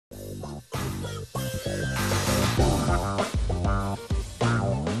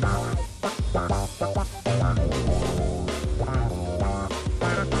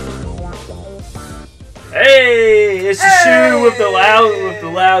Hey, it's the Shoe with the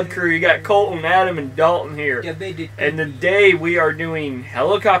loud crew. You got Colton, Adam, and Dalton here. Yeah, they did. And today we are doing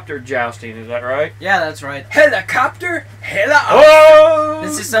helicopter jousting. Is that right? Yeah, that's right. Helicopter? Oh!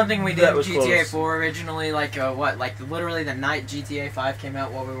 This is something we did in GTA close. 4 originally. Like like literally the night GTA 5 came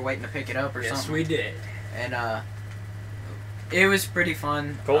out while we were waiting to pick it up or something. Yes, we did. And it was pretty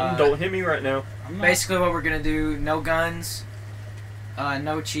fun. Colton, don't hit me right now. Basically, what we're gonna do: no guns,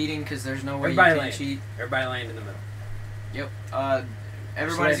 no cheating, because there's no way Everybody you can land. cheat. Everybody land in the middle. Yep.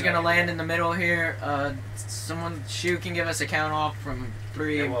 Everybody's Sled gonna right land here. in the middle here. Shoe can give us a count off from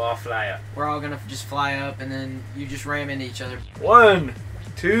 3. And we'll all fly up. We're all gonna just fly up, and then you just ram into each other. 1,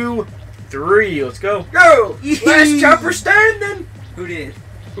 2, 3. Let's go. Go! Last chopper standing! Who did?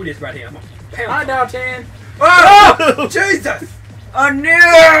 Who this right here? I'm gonna pound. Hi, Dalton. Oh! Jesus! Oh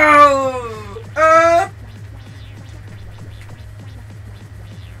no!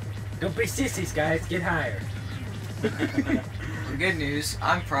 Don't be sissies, guys. Get higher. Good news.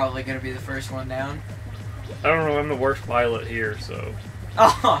 I'm probably gonna be the first one down. I don't know. I'm the worst pilot here, so.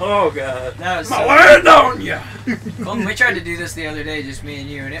 Oh, Oh God. that was I'm so. land on ya! Colton, we tried to do this the other day, just me and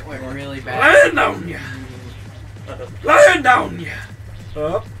you, and it went really bad. Land on ya! Land on ya!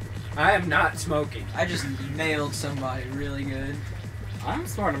 Oh, I am not smoking. I just nailed somebody really good. I'm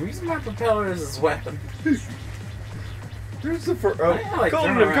smart. I'm using my propellers as weapon. Here's the first. Oh, I like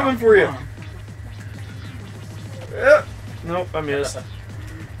Colton, turn I'm coming around. for you. Come on. Yeah. Nope, I missed.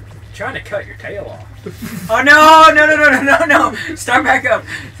 Trying to cut your tail off. Oh no! Start back up.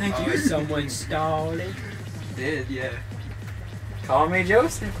 Thank Oh, you. is someone stalling? Did, yeah. Call me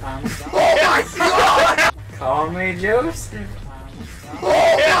Joseph. I'm sorry. Oh my God! Call me Joseph. I'm sorry.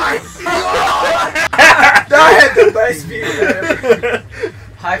 Oh my God! I had the best view ever.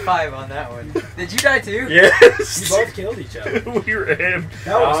 High five on that one. Did you die too? Yes. You both killed each other. We were in.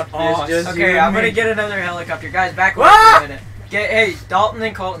 That was It's awesome. just- Okay, You I'm and gonna me. get another helicopter. Guys, back away Ah! for a minute. Hey, Dalton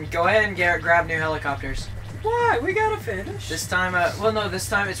and Colton, go ahead and grab new helicopters. Why? We gotta finish. This time, well, no, this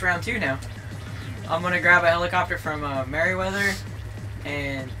time it's round 2 now. I'm gonna grab a helicopter from Merriweather,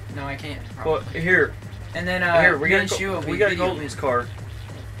 and no, I can't. Well, Probably. here, And then here, we me and got Shu will be we got video. Colton's car.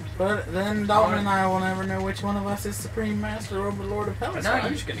 But then Dalton and I will never know which one of us is Supreme Master Overlord of That's Palestine. why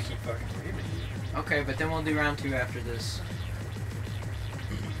I'm just gonna keep fucking ramming you. Okay, but then we'll do round 2 after this.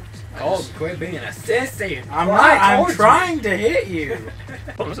 Oh, quit being a sissy. and I'm fly not. I'm towards me. trying to hit you.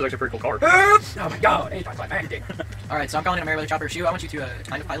 Oh, this is actually a pretty cool car. Oops! Oh my God! Anticlimactic. All right, so I'm calling in a Merriweather chopper. Shu, I want you to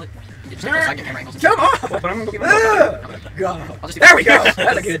kind of pilot. You get just take those side camera angles. Come on! But I'm gonna go get my car. God. I'll just do There that. we go.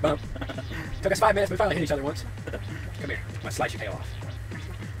 That's a good bump. Took us 5 minutes, but we finally hit each other once. Come here. I'm gonna slice your tail off.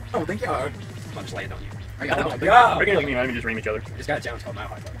 Oh, thank you. I'm gonna just land on you. Are you got Oh that my one? God! We're gonna like me and Adam just ram each other. Just got a challenge called Mile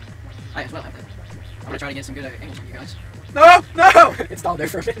High Club. I as well have that. I'm gonna try to get some good angles from you guys. No! No! It's all there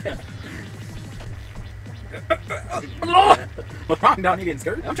for a minute. What's wrong, Dalton? You getting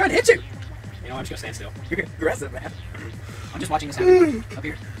scared? I'm trying to hit you. You know, I'm just gonna stand still. You're aggressive, man. I'm just watching this happen up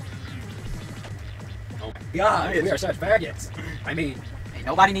here. Oh my God! We are such faggots. I mean, Hey,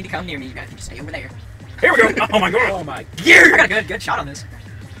 nobody need to come near me. You guys can just stay over there. here we go. Oh my God! Oh my I gear! got a good shot on this.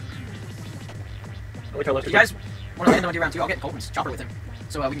 I like how left If you guys want to land on do round 2, I'll get Colton's chopper with him,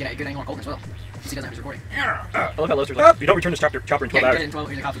 so we can get a good angle on Colton as well, since he doesn't have his recording. I like how Lester's like, if you don't return this chopper in 12 Yeah, you hours. did it in 12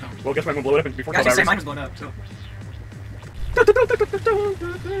 years of cops will come. Well, guess what? I'm gonna blow it up before Guys, 12 just say hours. mine was blown up, so.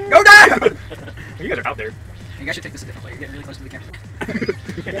 Go down! You guys are out there. You guys should take this a different way. You're getting really close to the camera.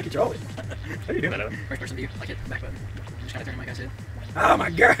 You can't control it. How are you doing that, Adam? First person view, like hit the back button. Just kind of turn my guy's head. Oh my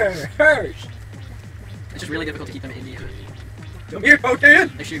God! Hurts. It's just really difficult to keep them in the. Come here,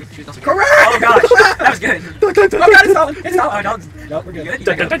 Potan. They shoot also. Correct! Oh gosh, that was good. Oh God, it's all. It's all. Oh, dogs. No, we're You good.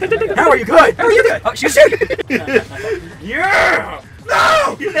 good? You good? How are you good? How are you good? Oh, shoot! Yeah!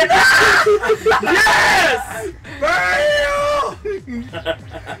 No! Yes! Bam!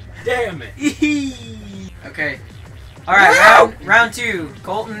 Damn it. Okay. Alright, round 2.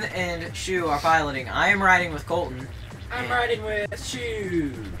 Colton and Shu are piloting. I am riding with Colton. I'm riding with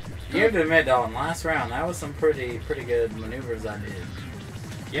Shoe. You have to admit, Dalton, last round, that was some pretty good maneuvers I did.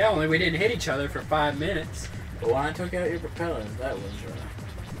 Yeah, only we didn't hit each other for 5 minutes. But when I took out your propellers, that was,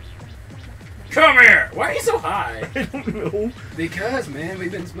 Come here! Why are you so high? I don't know. Because, man,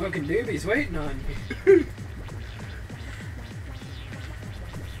 we've been smoking doobies waiting on you.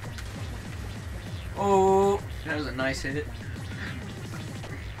 Oh, that was a nice hit.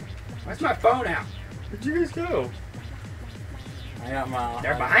 Where's my phone out? Where'd you guys go? I got my...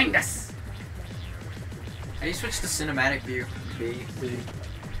 They're behind us. How do you switch to cinematic view? B.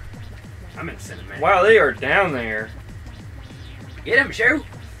 I'm in cinematic. Wow, they are down there. Get him, Shoe.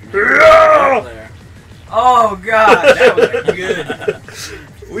 Yeah! There. Oh god, that was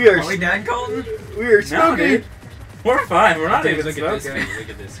good. We are Are we done, Colton? We are No, smoking. dude. We're fine. We're not even Look at this. smoking. Look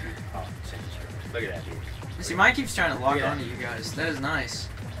at this. Oh, change. Look at that, dude. See, mine keeps trying to lock Yeah. onto you guys. That is nice.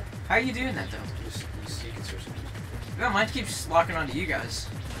 How are you doing that though? You can switch them. Yeah, mine keeps locking onto you guys.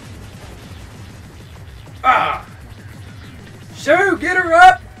 Ah! Shoo, get her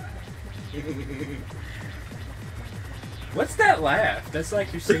up! What's that laugh? That's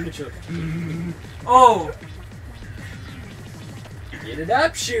like your signature. Oh! Get it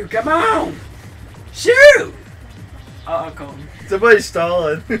up, Shoo, come on! Shoo! Uh-oh, Colton. Somebody's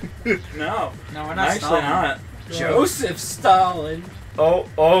stalling. No, No, we're not actually stalling. not. Joseph Stalin.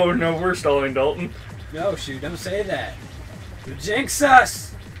 Oh no, we're stalling, Dalton. No, Shoo, don't say that. You jinx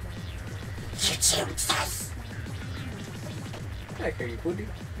us! You jinx us. Heck, are you pudding?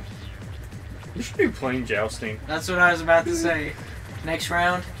 You should do plain jousting. That's what I was about to say. Next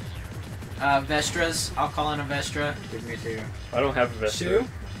round, Vestras. I'll call in a Vestra. Give me two. I don't have a vest. Shoo?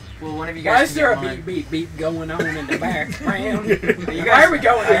 Well, one of you Why guys is can there a get beep, mine. beep, beep going on in the background? Are you Why guys, are we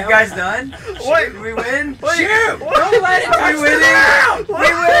going Are down? you guys done? Wait. We win? Wait. Shoo! What? Don't let it Are touch we the winning? ground! We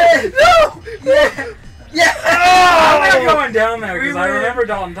win! No! Yeah! Yeah! I'm not going down there because We I win. remember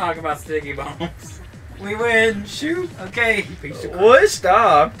Dalton talking about sticky bombs. We win! Shoot. Okay. Piece of crap. What?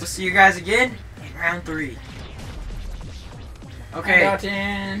 Stop. We'll see you guys again in round 3. Okay.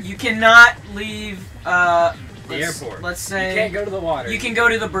 Dalton. You cannot leave The let's- airport. Let's You say can't go to the water. you can go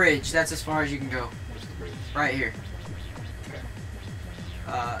to the bridge. That's as far as you can go. Where's the bridge? Right here. Okay.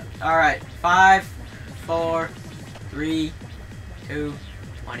 Alright. 5, 4, 3, 2,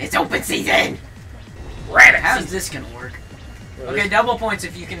 1. It's open season! Rabbit! How's this gonna work? Okay, double points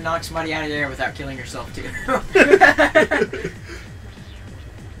if you can knock somebody out of there without killing yourself too.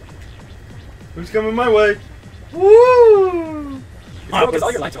 Who's coming my way? Woo! Because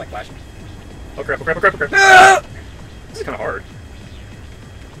all your lights are like flashing. Oh crap! Oh crap! Oh crap! Oh crap! This is kind of hard.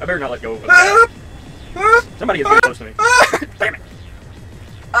 I better not let go of it. Somebody is very close to me. Damn it!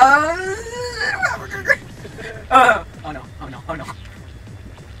 Oh no! Oh no! Oh no!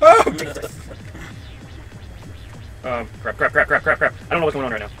 Oh! Crap! Crap! Crap! Crap! Crap! Crap! I don't know what's going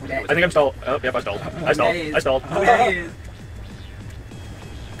on right now. Okay. I think I'm stalled. Oh, yep, I stalled. I stalled. Okay. I stalled. Okay.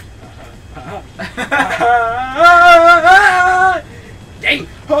 Dang!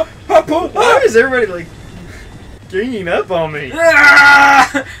 Why is everybody like ganging up on me?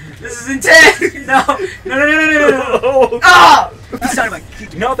 This is intense! No! No! No! No! No! No! No! Oh. Ah! You sounded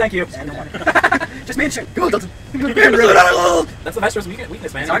like No, thank you. just mention. Go on, Dalton. That's the Vestro's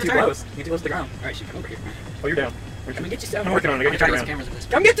weakness, man. It's You're our too turn. close. You're too close to the ground. Alright, shoot, come over here. Oh, you're down. Come and get you some. I'm working on it. I I'm gotta trying get to get around. some cameras of this.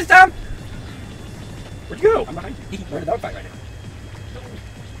 Come get this some! Where'd you go? I'm behind you. We're in a dogfight right now.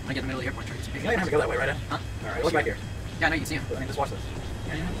 I'm gonna get in the middle of the airport. You don't have to go that way right now. Huh? Alright, look back here. Yeah, I know you can see him. I mean, just watch this.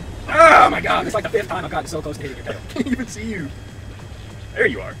 Yeah, I know. Oh my god, it's like the 5th time I've gotten so close to hitting your tail. I can't even see you. There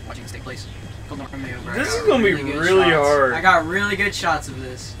you are. Watching this take place. Go north from me over. This I got is gonna be good really shots. hard. I got really good shots of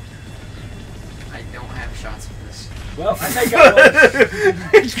this. I don't have shots of this. Well, I think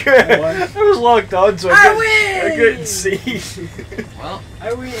I won. I was locked on, so I I win! couldn't see. Well,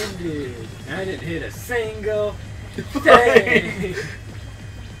 I win, dude. I didn't hit a single thing.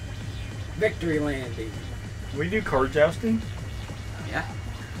 Victory landing. We do card jousting? yeah.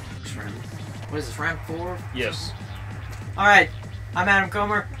 What is this, round 4? Yes. Alright, I'm Adam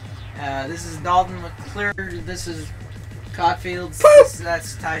Comer. This is Dalton McClure. This is Cotfields.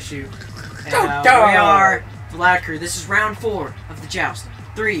 That's Taishu. And we are the Loud Crew. This is round 4 of the Joust.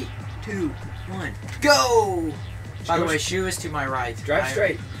 3, 2, 1, go! By the way, Shu is to my right. Drive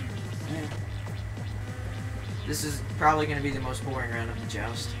straight. This is probably going to be the most boring round of the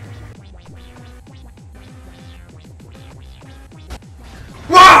Joust.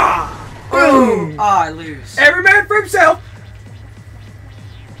 Wah! Boom! I lose. Every man for himself.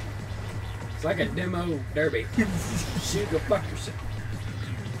 It's like a demo derby. Shoot, go fuck yourself.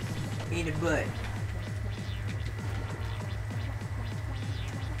 Eat a butt.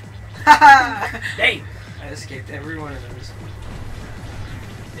 Haha! Dang! I escaped every one of those.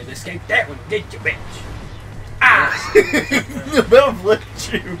 Didn't escape that one, did you, bitch? Ah! The bell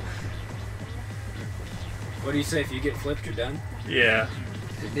flipped you. What do you say if you get flipped, you're done? Yeah.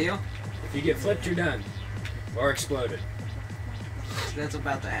 Good deal? If you get flipped, you're done. Or exploded. That's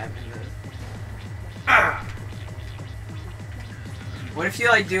about to happen. Ah! What if you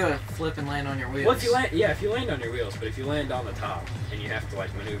like do a flip and land on your wheels? Well, if you land, yeah, if you land on your wheels, but if you land on the top and you have to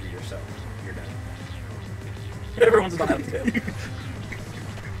like maneuver yourself, you're done. Everyone's about to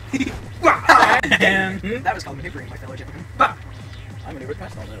And That was called maneuvering, my fellow gentlemen. I maneuvered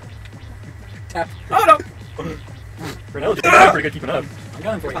past all that. tap. Oh no! Renell is pretty good keeping up. I'm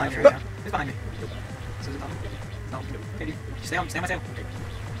going for It's you. behind me right now. It's behind me. So is it behind me? No. Hey, dude. Stay on my tail.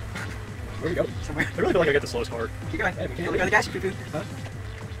 Where we go? Somewhere. I really feel like I get the slowest car. Keep going. Hey, we Look can't at the gas, you poo-poo. Huh?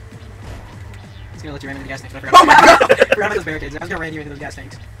 It's gonna let you ram into the gas tanks. I forgot. Oh my god! I forgot about those barricades. I was gonna ram you into those gas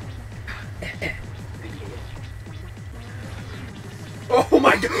tanks. Oh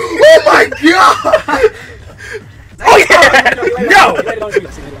my god! Oh my god! Oh yeah! No! He landed on his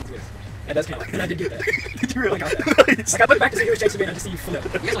wheels. He landed on his wheels. That does count. And I did get that. Did you really? I got that. Nice. Like I looked back to see who was chasing me and I just see you flip.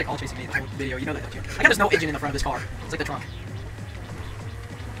 You guys are like all chasing me the whole video. You know that, don't you? I got there's no engine in the front of this car. It's like the trunk.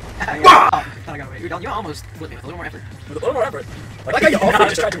 Wah! Oh, thought I got away. You almost flipped me with a little more effort. With a little more effort. I like how you all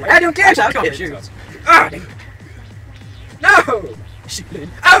just tried to I don't care. Actually, I was going for shoes. Ah! dang. No! Shoot.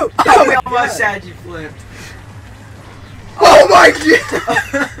 Oh! Oh, we my almost God. had you flipped. Oh my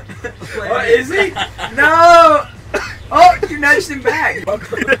god! What is he? No! Oh, you nudged him back.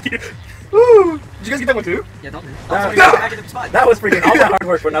 Woo! Did you guys get that one too? Yeah, don't do it. Uh, Oh, sorry, back in the spot. That was freaking all that hard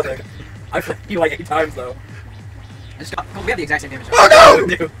work for nothing. I flipped you like 8 times though. I just got, we have the exact same damage. Oh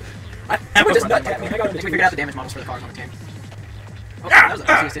no! Dude. I would just nut tap me. I got I him think we to figured out the damage models for the cars on the team. Oh, that was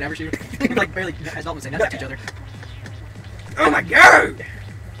the easiest hit ever shoot. We like barely, as Dalton would say, nut tapped each other. Oh my god!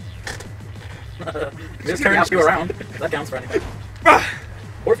 gonna Just be turns you out. around. That counts for anything.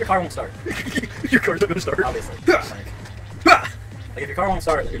 Or if your car won't start. Your car's not gonna start. Obviously. Like if your car won't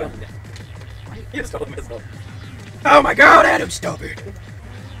start, then you're done. You just totally messed up. Oh my god, Adam, stop it!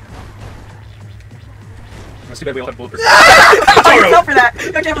 That's too bad we all have bulletproof. Oh, you fell for that!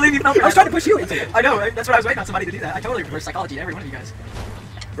 I can't believe you fell for that. I was trying to push you into it. I know, right? That's what I was waiting on somebody to do that. I totally reverse psychology to every one of you guys.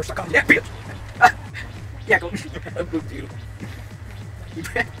 We're stuck on that bitch. Yeah, go. I moved you.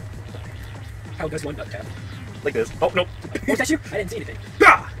 How does one nut tap? Like this. Oh, nope. Was that you? I didn't see anything.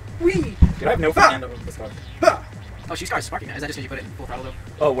 Wee! Dude, I have no front end of this car. Oh, she's car sparking now. Is that just because you put it in full throttle though?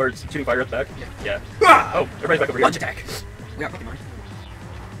 Oh, where it's shooting fire at the back? Yeah. Yeah. Oh, everybody's back over here. Lunge attack. We got Pokemon.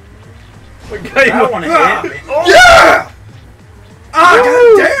 Okay, I don't want to hit me. Oh. Yeah!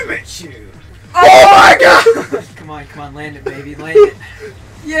 Oh, god damn it, you! Oh my god! Come on, land it, baby, land it.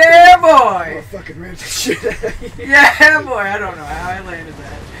 Yeah, boy! I fucking ripped the shit out of you. Yeah, boy! I don't know how I landed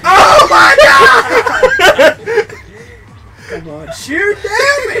that. Oh my god! Come on, shoot,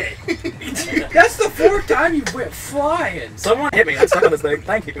 damn it! That's the 4th time you went flying. Someone hit me. I'm stuck on this thing.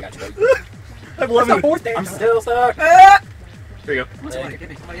 Thank you. Got you. I'm That's loving the 4th it. damn I'm still stuck. Ah! There you go. Come on, somebody hit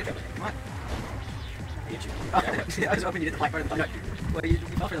me. Somebody hit me. Come on. Hit you. Oh, I was hoping you did the flight part of the thunder. Well, you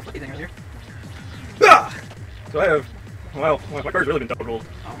fell for the flippy thing earlier. So I have. Wow, my car's really been double rolled.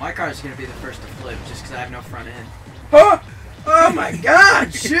 Oh, my car is going to be the first to flip just because I have no front end. Huh? Oh my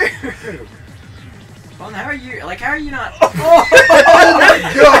god, shoot! Well, how are you? Like, how are you not? Oh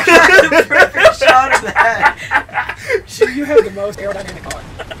my god! Perfect shot of that. Shoot, you have the most aerodynamic car.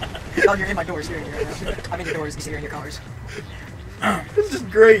 Oh, you're in my door steering right now. I'm in your doors steering your cars. This is just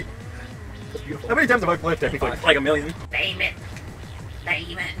great. That's beautiful. How many times have I played technically? Like a million. Damon.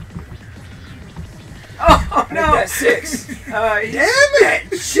 Oh I no! That 6. Damn he's-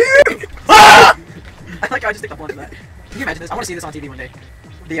 it! Shoot! Ah! I like how I just picked up one of that. Can you imagine this? I want to see this on TV one day.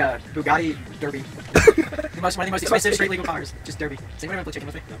 The Bugatti Derby. One of the most expensive street legal cars. Just Derby. Does anyone want to play chicken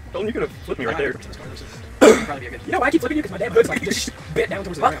with me? Dalton, you could have flipped me right there. Probably be a good. You know why I keep flipping you? Because my damn hood's like just bent down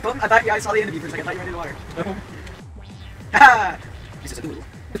towards the Well, ground. I thought I saw the end of you for a second. I thought you went into the water. Ha! This is a duel.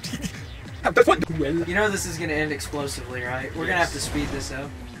 That's what duel. You know this is gonna end explosively, right? We're gonna have to speed this up.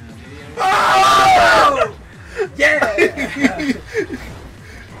 Oh! Yeah!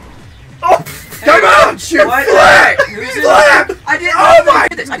 Oh! Come on! Shoot! What? Flip! Who's in- Flip! I didn't Oh know my- they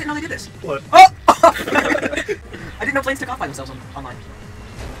did this. I didn't know they did this. What? Oh! I didn't know planes took off by themselves online.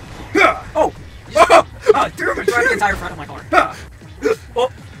 Oh! Oh! Ah, damn it! Drive the entire front of my car. Ah.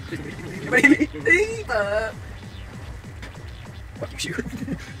 Oh! Fuck you, shoot.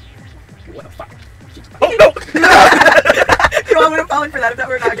 What the fuck? Oh no! You know, I would have fallen for that if that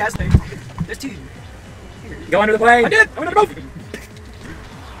were not a gas thing. There's 2. Go under the plane! I did! I went under both!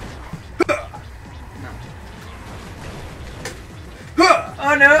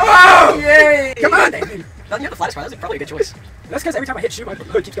 Oh no! Oh! Yay! Come on, David! Doesn't you have the flattest car? That's probably a good choice. That's because every time I hit shoot, my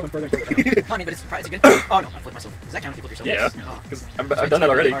hood keeps going further and further down. Funny, but it's probably good. Oh no, I flipped myself. Does that count if you flip yourself? Yeah, Oh. because I've done that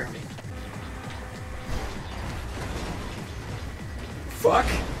already. Fuck!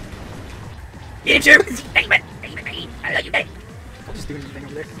 Get him, shoot! Damon! I love you, Damon! I'm just doing anything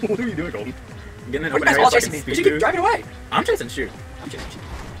over there. What are you doing, Golden? Getting in What open are you guys areas all like chasing me? a But speed you keep dude. driving away! I'm chasing shoot. I'm chasing you.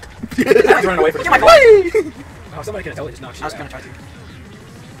 He's running away from Get my the car! Oh, somebody could have totally just knocked I you was out. gonna try to.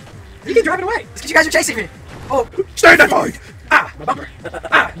 You keep driving away! It's because you guys are chasing me! Oh! Stay in that point! Ah! My bumper!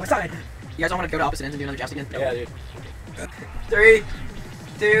 Ah! My side! You guys all want to go to opposite ends and do another joust again? Yeah, dude. 3,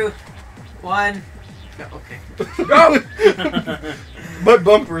 2, 1. Go. Okay. Go! My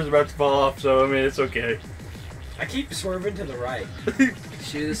bumper is about to fall off, so I mean, it's okay. I keep swerving to the right.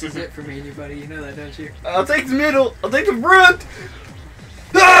 Shoot, this is it for me and you, buddy. You know that, don't you? I'll take the middle. I'll take the front.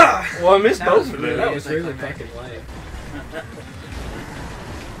 Ah! Well, I missed That both was of really- them. That was really Anticlimactic. fucking lame.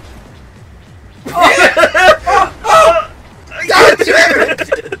 God damn it!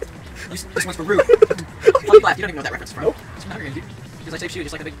 This one's for Root. Funny laugh, you don't even know that reference from. Nope. It's not gonna do. Because I saved Shoe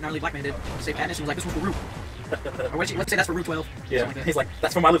just like the big gnarly black man did. Saved Katniss and was like, this one's for Root. Or what did she, let's say that's for Root 12. Yeah, Something like that. he's like,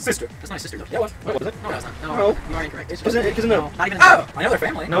 that's for my little sister. That's not his sister though. Yeah, it was. What was it? No, it's not. No, No. you are incorrect. Because in the... No, not even in the Oh! book. I know their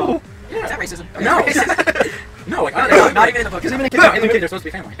family. No. Is that racism? No. Is that racist? No, like, No, not even in the book. Because even in Catching they're supposed to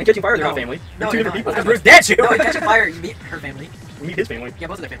be family. In Catching Fire, they're not No. family. No, They're two they're different people. not. Because Ruth's dead, Shoe! No, in Catching Fire, you meet her family. We meet his family. Yeah,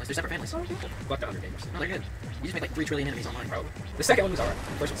 both of their families. They're separate families. Fuck the Hunger Games. No, they're good. You just make like 3 trillion enemies online, bro. The second one was alright.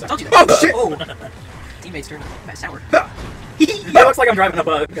 First one I told sucked. you that. Oh, shit! Oh. Teammates turn sour. That looks like I'm driving a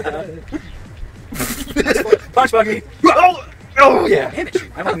bug. Punch buggy. Oh, yeah. Damn it, Shoe.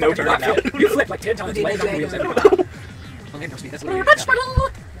 I have no turn right now. You flipped like 10 times, landed on the wheels every time. Well, they have no speed. That's what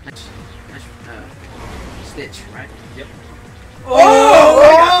nice, Stitch, right? Yep. Oh!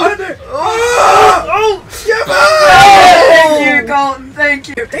 Thank you, Colton. Thank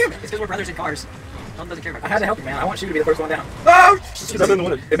you. Damn it. It's because we're brothers in cars. Colton doesn't care about I had to help you, man. I want you to be the first one down. Oh! Because I've been the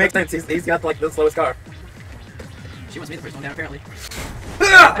one. It makes sense. He's got like the slowest car. She wants me the first one down, apparently.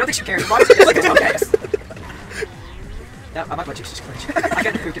 I don't think she cares. Why does it look at okay? My butt cheeks just clench. I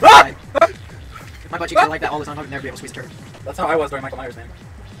can't poop to the side. My butt cheeks are like that all the time. I would never be able to squeeze a turd. That's how I was during Michael Myers, man.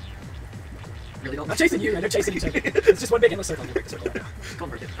 Really don't. I'm chasing you, man. They're chasing each other. It's just one big endless circle. You break the circle right now.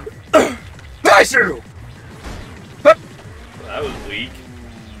 Colton broke it. Nice you! That was weak.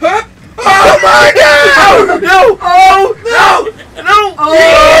 Oh my god! No! Oh! No! No!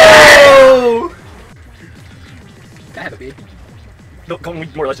 Oh! I have a beard. No, we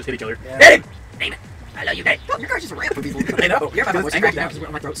more or less just hit each other. Yeah. Hit him! Damn it. I love you, Dave. Colton, your car's just a ramp for people. I know. You're about to It's angry angry now now.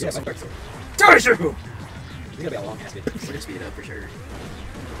 because my throat's Yeah, so my sore. throat's Nice you! It's gonna be a long ass video. We're gonna speed it up for sure.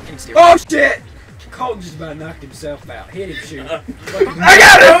 Can you steer? Oh shit! Colton just about knocked himself out. Hit him, shoot. I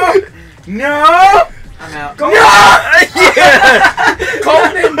got him! No! I'm out. Colton! Yeah!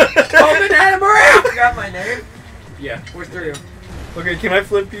 Colton had him I around! forgot my name. Yeah. We're through. Okay, can I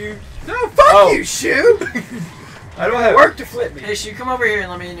flip you? No, fuck Oh. you, shoe! I don't have... Work to flip me. Hey, Shu, come over here and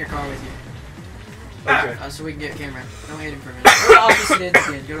let me in your car with you. Okay. So we can get a camera. Don't hit him for a minute. Go to opposite ends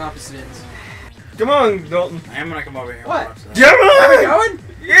again. Go to opposite ends. Come on, Dalton. I am gonna come over here. What? and watch that. Come Are we on! going?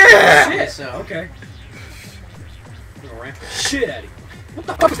 Yeah! Okay, so. Okay. I'm gonna ramp the shit out of you. What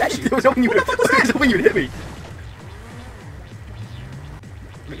the fuck was that I shit? was hoping you would hit me.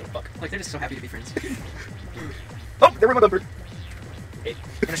 I'm gonna fuck. Like, they're just so happy to be friends. Oh, there went my bumper. In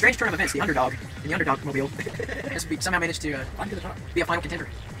a strange turn of events, the underdog, in the underdog mobile, somehow managed to I'm to the top. be a final contender.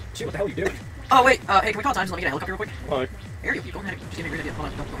 Shit, what the hell are you doing? Oh, wait, hey, can we call times and let me get a helicopter real quick? Alright. Aerial people, just give me a great idea. Hold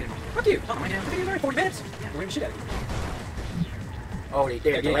on, don't hit him. Fuck you. Hold on, wait, I think it's 40 minutes. Yeah, we're the shit out of you. Oh, they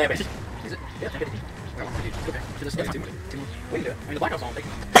did. Yeah. 11. Is it? Yeah, Wait, one more, dude. Okay, should this Yeah, two two more? more. Two more. We can do it. I mean, the blackout's on. Take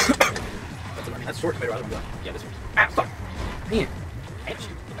it. That's, I mean, that's short tomato. I don't do that. Yeah, this one. Ah, fuck. Man. Damn, shoot.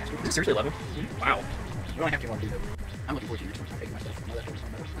 You bastard. Is it seriously 11? Wow. You only have 2 more to do though. I'm looking forward to your next one. I'm taking my stuff. No,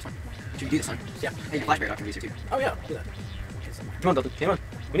 That's fine. Should we do this one? Yeah. Hey, your flashback doctor is here too. Oh yeah, I'll do that. Come on, Dalton. Come on.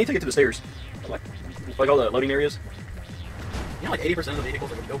 We need to get to the stairs. What? Like all the loading areas. You know, like 80% of the vehicles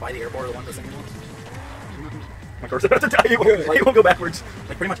that go by the airport are the ones that sing ones. My car's about to die. It won't go backwards.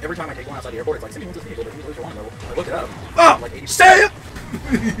 Like pretty much every time I take one outside the airport, it's like sing one's this vehicle, but you lose your one level. I looked it up. Oh! Like 80%. Stay up!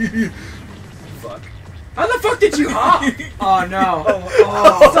 Fuck. How the fuck did you hop? Oh no.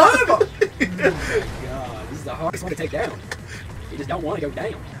 Oh, son of a... God, this is the hardest one to take down. You just don't want to go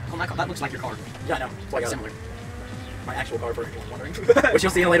down. Well, that looks like your car. Yeah, I know. It's like Similar. my actual car for anyone wondering. Which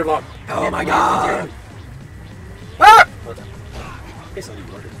you'll see in a later vlog. Oh my god! Ah! What's that? It's not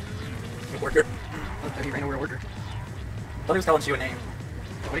even working. Worker. Look, he ran over a worker. Thought he was calling you a name.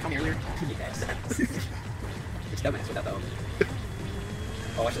 What did he call me earlier? Yes. It's dumbass without the...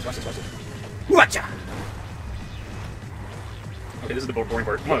 Oh, watch this, watch this, watch this. Watcha! Okay, this is the boring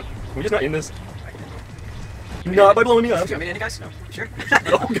part. Come on. Can we just not end this? Not by blowing me up. Do you want me to end it, guys? No. You sure?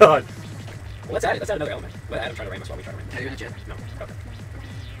 Oh god. Well, let's add it. Let's add another element. Let Adam try to ram us while we try to ram Yeah, you're in the jet. No. Okay.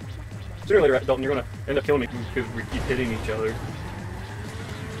 Sooner or later, Dalton, you're gonna end up killing me because we keep hitting each other.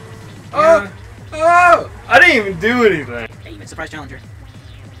 Oh! Oh! I didn't even do anything. Hey, surprise challenger.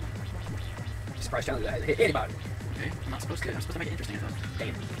 Surprise challenge that. Hit anybody. Okay, I'm not supposed to. I'm supposed to make it interesting, I thought.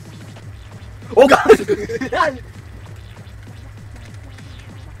 Damn. Oh god!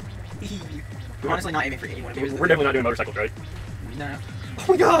 I'm honestly not aiming for anyone. We're definitely not doing motorcycles, right? No. Oh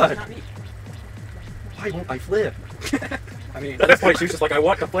my god! Not me. Why won't I flip? I mean, At this point, she was just like, I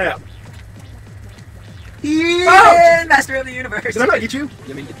want to flip. Yeah! Master of the universe! Did I not get you?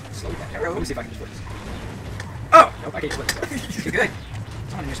 you mean, slow down. Arrow. Let me see if I can just flip this. Oh! Nope, I can't flip this. You're good.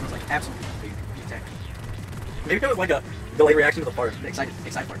 Someone in here smells like absolute food. Maybe it was like a delayed reaction to the fart. The excited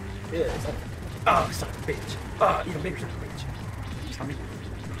part. Yeah, exactly. Oh, son of a bitch. Oh, even bigger son of a bitch. Just tell me. You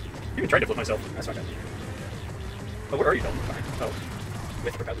even tried to flip myself. That's not good. Oh, where are you, Dalton? Fine. Oh.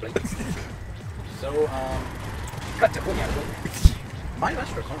 With for probably. So, Cut to yeah. my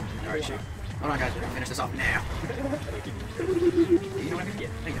master clone. Alright, shoot. Hold on, guys. We're gonna finish this off now. You know what I mean? Yeah.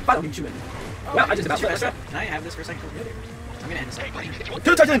 Thank you. Follow me, chew it. Well, I just about Can to. I have this for a second? I'm gonna end this second.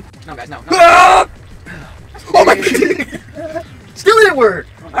 2 times in! No, guys, no. Ah! Oh my god! Still didn't work!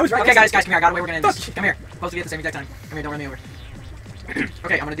 I was right. Okay, guys, come here. I got away. We're gonna end this. Come here. Both of you at the same exact time. Come here. Don't run me over.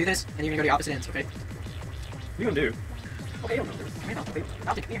 Okay, I'm gonna do this, and you're gonna go to the opposite ends. Okay? What are you gonna do? Okay, I don't know. Come here, no.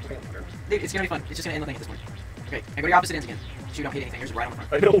 I'll take it. Come here. Dude, it's gonna be fun. It's just gonna end the thing at this point. Okay, and go to the opposite ends again. Shoot, don't hit anything. Yours is right on the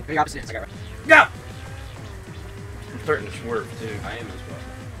front. I know. Go to the opposite ends. I got right. Go! I'm starting to swerve too. I am as well.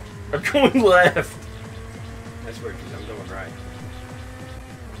 I'm going left. That's weird because I'm going right.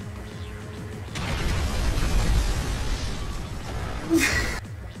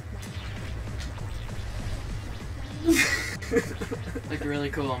 Looked really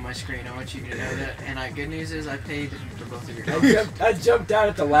cool on my screen. I want you to know that. And good news is I paid for both of your I jumped out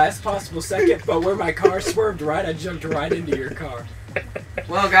at the last possible second, but where my car swerved right, I jumped right into your car.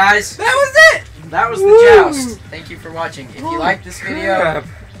 Well, guys, That was it! that was the Woo! Joust. Thank you for watching. If you like this video, Crap.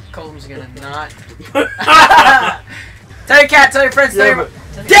 Colton's gonna not. Tell your cat, tell your friends, tell Yeah, your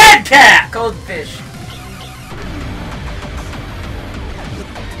but- dead cat. Cold fish.